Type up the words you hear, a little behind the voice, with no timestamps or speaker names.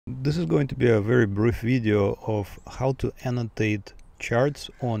This is going to be a very brief video of how to annotate charts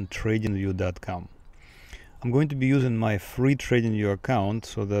on TradingView.com. I'm going to be using my free TradingView account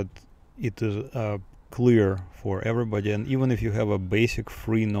so that it is clear for everybody, and even if you have a basic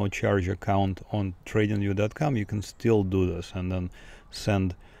free no charge account on TradingView.com, you can still do this and then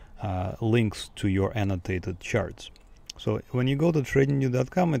send links to your annotated charts. So when you go to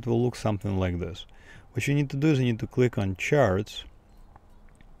TradingView.com, it will look something like this. What you need to do is you need to click on charts.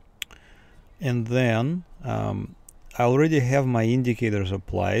 And then I already have my indicators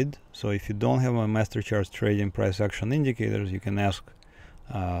applied. So if you don't have my MasterCharts Trading price action indicators, you can ask,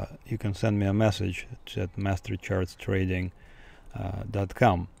 you can send me a message at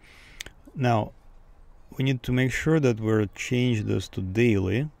MasterChartsTrading.com. Now, we need to make sure that we're change this to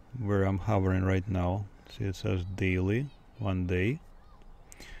daily, where I'm hovering right now. See, it says daily, 1 day.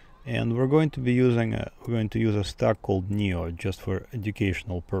 And we're going to be using we're going to use a stock called NEO just for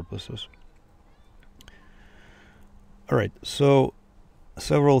educational purposes. Alright, so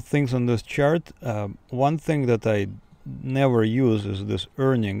several things on this chart. One thing that I never use is this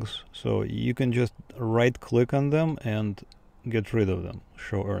earnings. So you can just right click on them and get rid of them,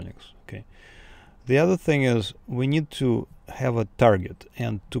 show earnings. Okay. The other thing is we need to have a target,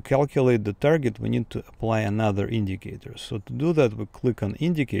 and to calculate the target we need to apply another indicator. So to do that, we click on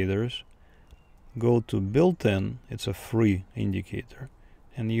indicators, go to built-in, it's a free indicator,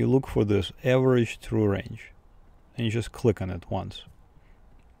 and you look for this average true range. And you just click on it once.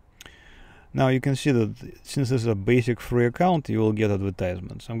 Now you can see that since this is a basic free account, you will get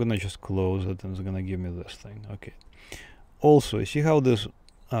advertisements. I'm gonna just close it and it's gonna give me this thing. Okay. Also, you see how this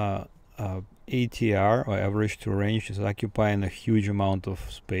ATR, or average true range, is occupying a huge amount of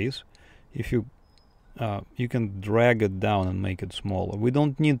space. If you you can drag it down and make it smaller. We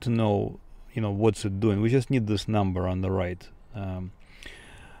don't need to know, what's it doing. We just need this number on the right.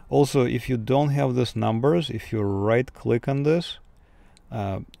 Also, if you don't have these numbers, if you right click on this,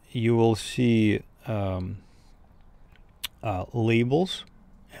 you will see labels,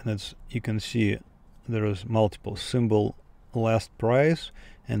 and you can see there is multiple symbol last price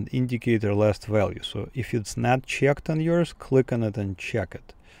and indicator last value. So if it's not checked on yours, click on it and check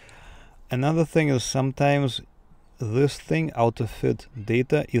it. Another thing is sometimes this thing out of fit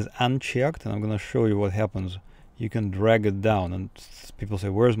data is unchecked, and I'm going to show you what happens. You can drag it down and people say,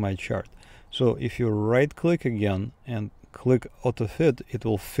 where's my chart? So if you right click again and click auto fit, it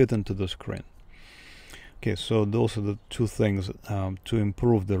will fit into the screen. Okay, so those are the two things to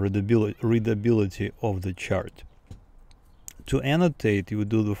improve the readability of the chart. To annotate, you would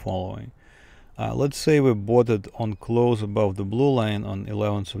do the following. Let's say we bought it on close above the blue line on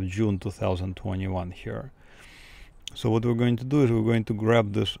 11th of June 2021 here. So what we're going to do is we're going to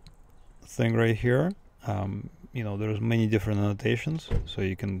grab this thing right here. There's many different annotations, so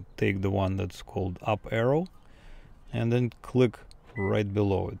you can take the one that's called up arrow and then click right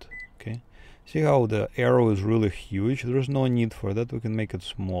below it. Okay, see how the arrow is really huge? There's no need for that. We can make it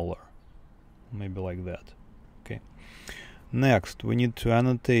smaller, maybe like that. Okay, next we need to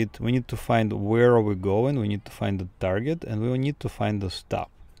annotate. We need to find where are we going, we need to find the target, and we need to find the stop.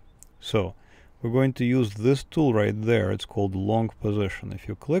 So we're going to use this tool right there. It's called long position. If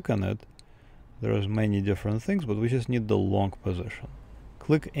you click on it, there's many different things, but we just need the long position.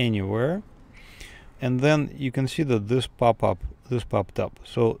 Click anywhere, and then you can see that this popped up.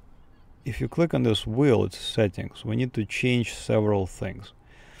 So if you click on this wheel, it's settings. We need to change several things.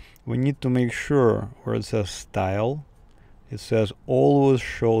 We need to make sure where it says style, it says always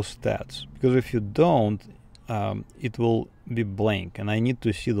show stats, because if you don't, it will be blank, and I need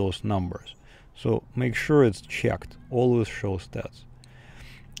to see those numbers. So make sure it's checked, always show stats.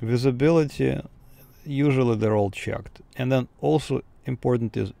 Visibility, usually they're all checked. And then also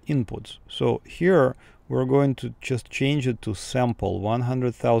important is inputs. So here we're going to just change it to sample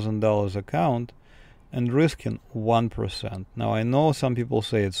 $100,000 account and risking 1%. Now I know some people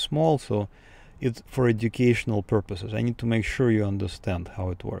say it's small, so it's for educational purposes. I need to make sure you understand how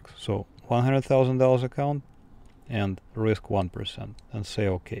it works. So $100,000 account and risk 1%, and say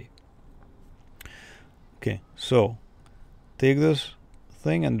OK. Okay, so take this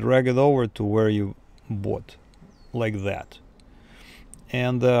thing and drag it over to where you bought, like that.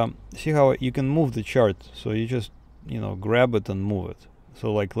 And see how you can move the chart. So you just grab it and move it.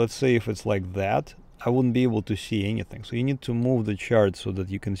 So like, let's say if it's like that, I wouldn't be able to see anything. So you need to move the chart so that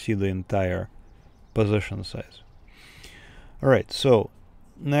you can see the entire position size. Alright, so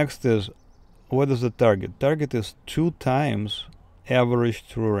next is, what is the target? Target is 2 times average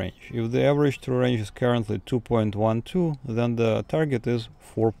true range. If the average true range is currently 2.12, then the target is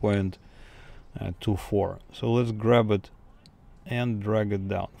 4.24. So let's grab it and drag it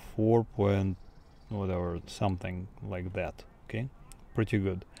down 4 point whatever, something like that. Okay, pretty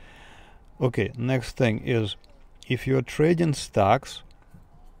good. Okay, next thing is, if you're trading stocks,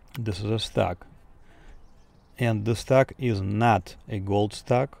 this is a stock, and the stock is not a gold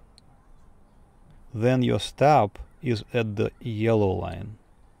stock, then your stop is at the yellow line.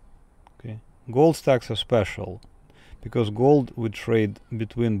 Okay, gold stocks are special because gold we trade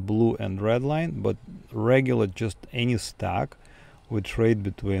between blue and red line, but regular just any stock we trade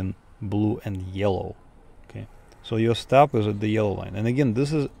between blue and yellow. Okay, so your stop is at the yellow line, and again,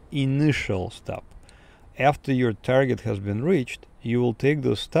 this is initial stop. After your target has been reached, you will take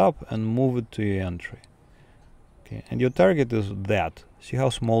the stop and move it to your entry. Okay, and your target is that. See how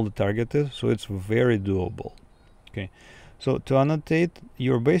small the target is? So it's very doable. Okay, so to annotate,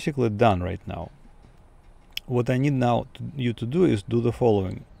 you're basically done right now. What I need now you to do is do the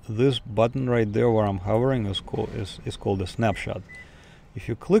following. This button right there where I'm hovering is called a snapshot. If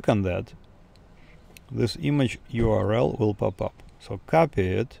you click on that, this image URL will pop up. So copy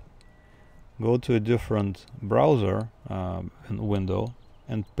it, go to a different browser and window,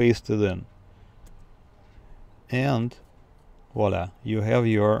 and paste it in. And voila, you have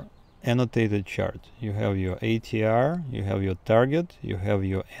your annotated chart. You have your ATR, you have your target, you have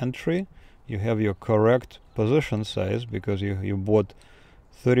your entry, you have your correct position size because you bought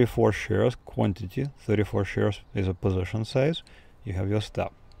 34 shares quantity, 34 shares is a position size, you have your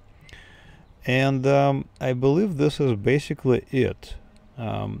stop. And I believe this is basically it.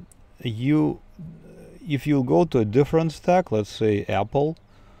 If you go to a different stock, let's say Apple,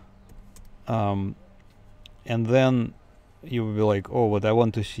 and then you will be like, oh, but I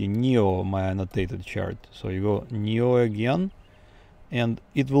want to see NEO, my annotated chart. So you go NEO again, and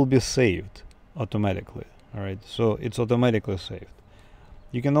it will be saved automatically. All right, so it's automatically saved.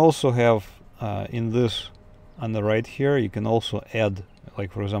 You can also have in this on the right here, you can also add,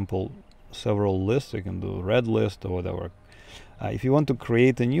 like for example, several lists. You can do red list or whatever. If you want to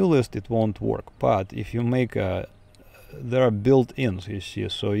create a new list, it won't work. But if you make a, there are built-ins, you see,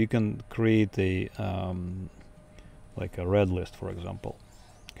 so you can create a like a red list, for example.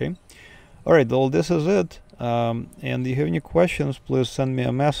 Okay. All right. Well, this is it. And if you have any questions, please send me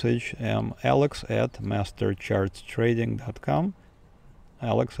a message. Alex at MasterChartsTrading.com.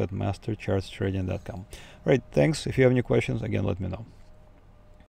 Alex at MasterChartsTrading.com. All right. Thanks. If you have any questions, again, let me know.